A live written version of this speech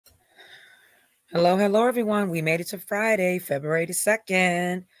Hello, hello, everyone. We made it to Friday, February the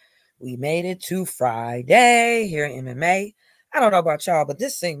 2nd. We made it to Friday here at MMA. I don't know about y'all, but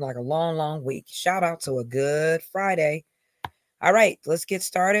this seemed like a long, long week. Shout out to a good Friday. All right, let's get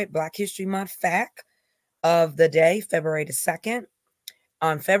started. Black History Month fact of the day, February the 2nd.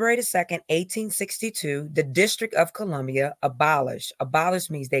 On February the 2nd, 1862, the District of Columbia abolished. Abolished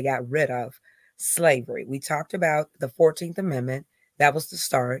means they got rid of slavery. We talked about the 14th Amendment. That was the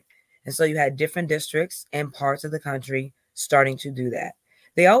start. And so you had different districts and parts of the country starting to do that.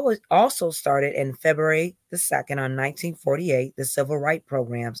 They also started in February the 2nd on 1948, the Civil Rights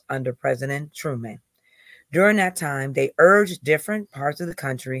Programs under President Truman. During that time, they urged different parts of the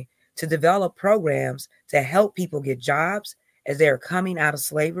country to develop programs to help people get jobs as they are coming out of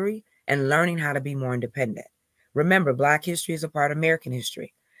slavery and learning how to be more independent. Remember, Black history is a part of American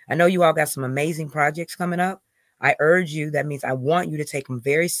history. I know you all got some amazing projects coming up. I urge you, that means I want you to take them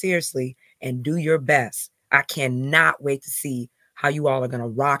very seriously and do your best. I cannot wait to see how you all are going to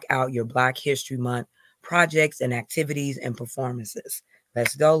rock out your Black History Month projects and activities and performances.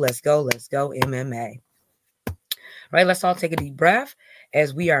 Let's go, let's go, let's go, MMA. All right, let's all take a deep breath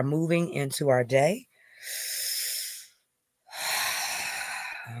as we are moving into our day.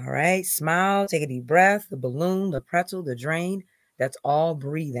 All right, smile, take a deep breath. The balloon, the pretzel, the drain, that's all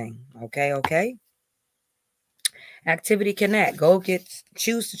breathing. Okay. Activity connect.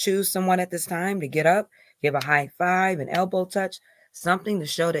 Choose to choose someone at this time to get up, give a high five, an elbow touch, something to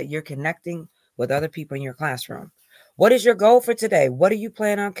show that you're connecting with other people in your classroom. What is your goal for today? What do you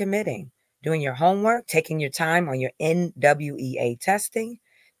plan on committing? Doing your homework, taking your time on your NWEA testing,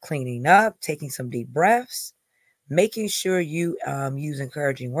 cleaning up, taking some deep breaths, making sure you use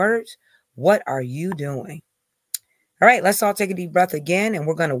encouraging words. What are you doing? All right, let's all take a deep breath again, and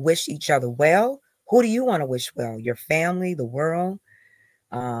we're going to wish each other well. Who do you want to wish well? Your family, the world,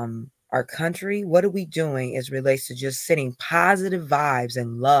 our country? What are we doing as relates to just sending positive vibes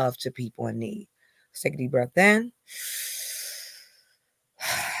and love to people in need? Let's take a deep breath in.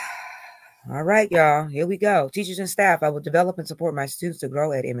 All right, y'all, here we go. Teachers and staff, I will develop and support my students to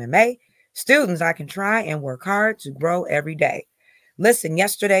grow at MMA. Students, I can try and work hard to grow every day. Listen,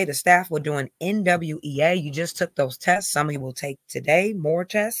 yesterday the staff were doing NWEA. You just took those tests. Some of you will take today more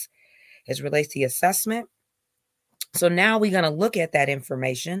tests as relates to the assessment. So now we're going to look at that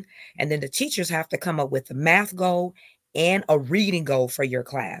information, and then the teachers have to come up with a math goal and a reading goal for your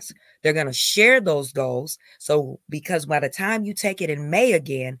class. They're going to share those goals. So because by the time you take it in May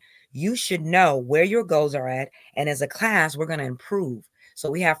again, you should know where your goals are at. And as a class, we're going to improve. So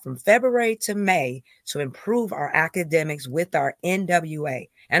we have from February to May to improve our academics with our NWA.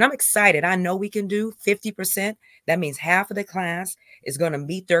 And I'm excited. I know we can do 50%. That means half of the class is going to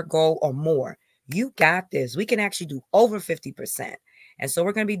meet their goal or more. You got this. We can actually do over 50%. And so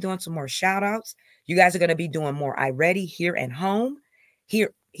we're going to be doing some more shout outs. You guys are going to be doing more iReady here at home,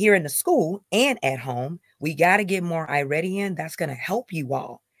 here in the school and at home. We got to get more iReady in. That's going to help you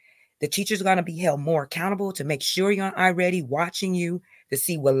all. The teachers are going to be held more accountable to make sure you're on iReady, watching you to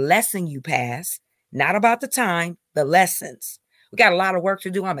see what lesson you pass. Not about the time, the lessons. We got a lot of work to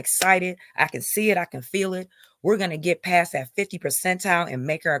do. I'm excited. I can see it. I can feel it. We're going to get past that 50 percentile and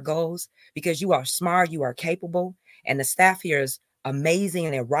make our goals because you are smart. You are capable. And the staff here is amazing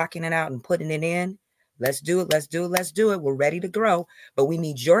and they're rocking it out and putting it in. Let's do it. Let's do it. Let's do it. We're ready to grow. But we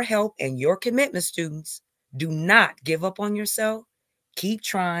need your help and your commitment, students. Do not give up on yourself. Keep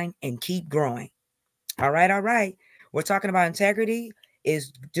trying and keep growing. All right, all right. We're talking about integrity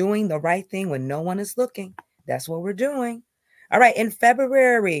is doing the right thing when no one is looking. That's what we're doing. All right, in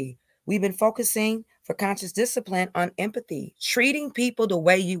February, we've been focusing for conscious discipline on empathy, treating people the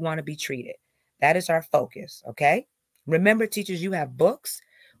way you want to be treated. That is our focus, okay? Remember, teachers, you have books.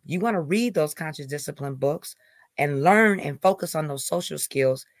 You want to read those conscious discipline books and learn and focus on those social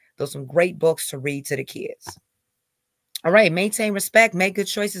skills. Those are some great books to read to the kids. All right, maintain respect, make good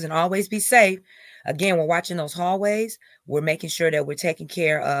choices, and always be safe. Again, we're watching those hallways. We're making sure that we're taking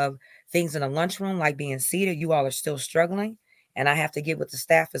care of things in the lunchroom, like being seated. You all are still struggling, and I have to get with the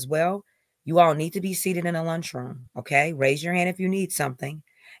staff as well. You all need to be seated in the lunchroom, okay? Raise your hand if you need something.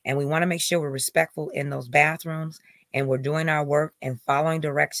 And we want to make sure we're respectful in those bathrooms, and we're doing our work and following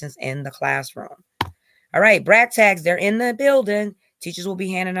directions in the classroom. All right, brag tags, they're in the building. Teachers will be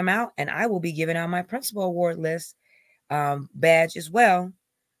handing them out, and I will be giving out my principal award list badge as well.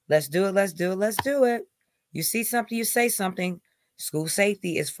 Let's do it. Let's do it. Let's do it. You see something, you say something. School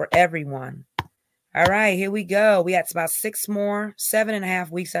safety is for everyone. All right, here we go. We had about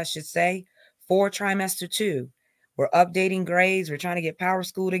 7.5 weeks, I should say, for trimester 2. We're updating grades. We're trying to get Power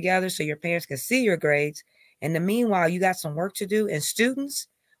School together so your parents can see your grades. In the meanwhile, you got some work to do. And students,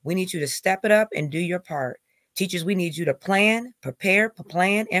 We need you to step it up and do your part. Teachers, we need you to plan,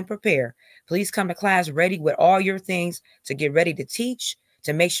 plan, and prepare. Please come to class ready with all your things to get ready to teach,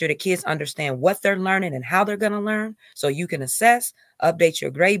 to make sure the kids understand what they're learning and how they're going to learn so you can assess, update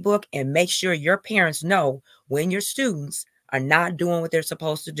your grade book, and make sure your parents know when your students are not doing what they're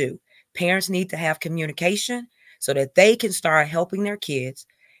supposed to do. Parents need to have communication so that they can start helping their kids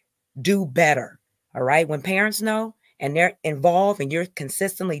do better. All right. When parents know and they're involved and you're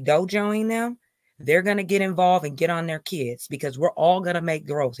consistently dojoing them, they're going to get involved and get on their kids because we're all going to make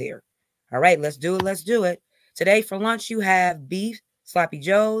growth here. All right. Let's do it. Let's do it. Today for lunch, you have beef, sloppy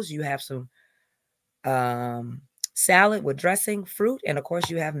joes. You have some salad with dressing, fruit, and of course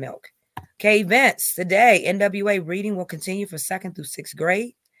you have milk. Okay, events today. NWA reading will continue for 2nd through 6th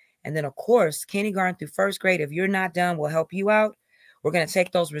grade. And then, of course, kindergarten through 1st grade. If you're not done, we'll help you out. We're going to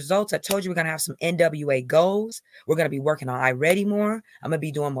take those results. I told you we're going to have some NWA goals. We're going to be working on iReady more. I'm going to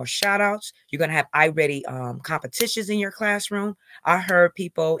be doing more shout outs. You're going to have iReady competitions in your classroom. I heard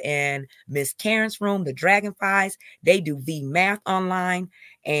people in Miss Karen's room, the Dragonflies, they do VMath online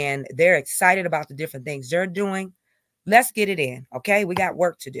and they're excited about the different things they're doing. Let's get it in. Okay. We got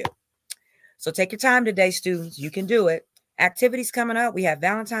work to do. So take your time today, students. You can do it. Activities coming up. We have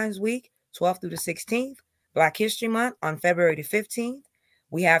Valentine's Week, 12th through the 16th. Black History Month on February the 15th.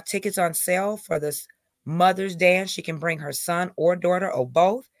 We have tickets on sale for this Mother's Dance. She can bring her son or daughter or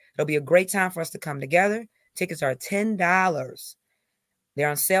both. It'll be a great time for us to come together. Tickets are $10. They're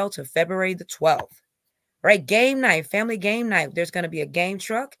on sale till February the 12th. All right, game night, family game night. There's going to be a game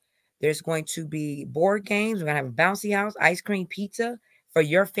truck. There's going to be board games. We're going to have a bouncy house, ice cream, pizza for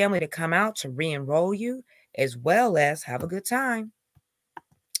your family to come out to re-enroll you, as well as have a good time.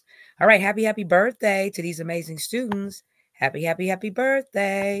 All right, happy birthday to these amazing students. Happy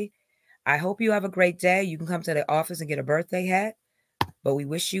birthday. I hope you have a great day. You can come to the office and get a birthday hat, but we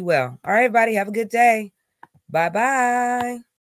wish you well. All right, everybody, have a good day. Bye-bye.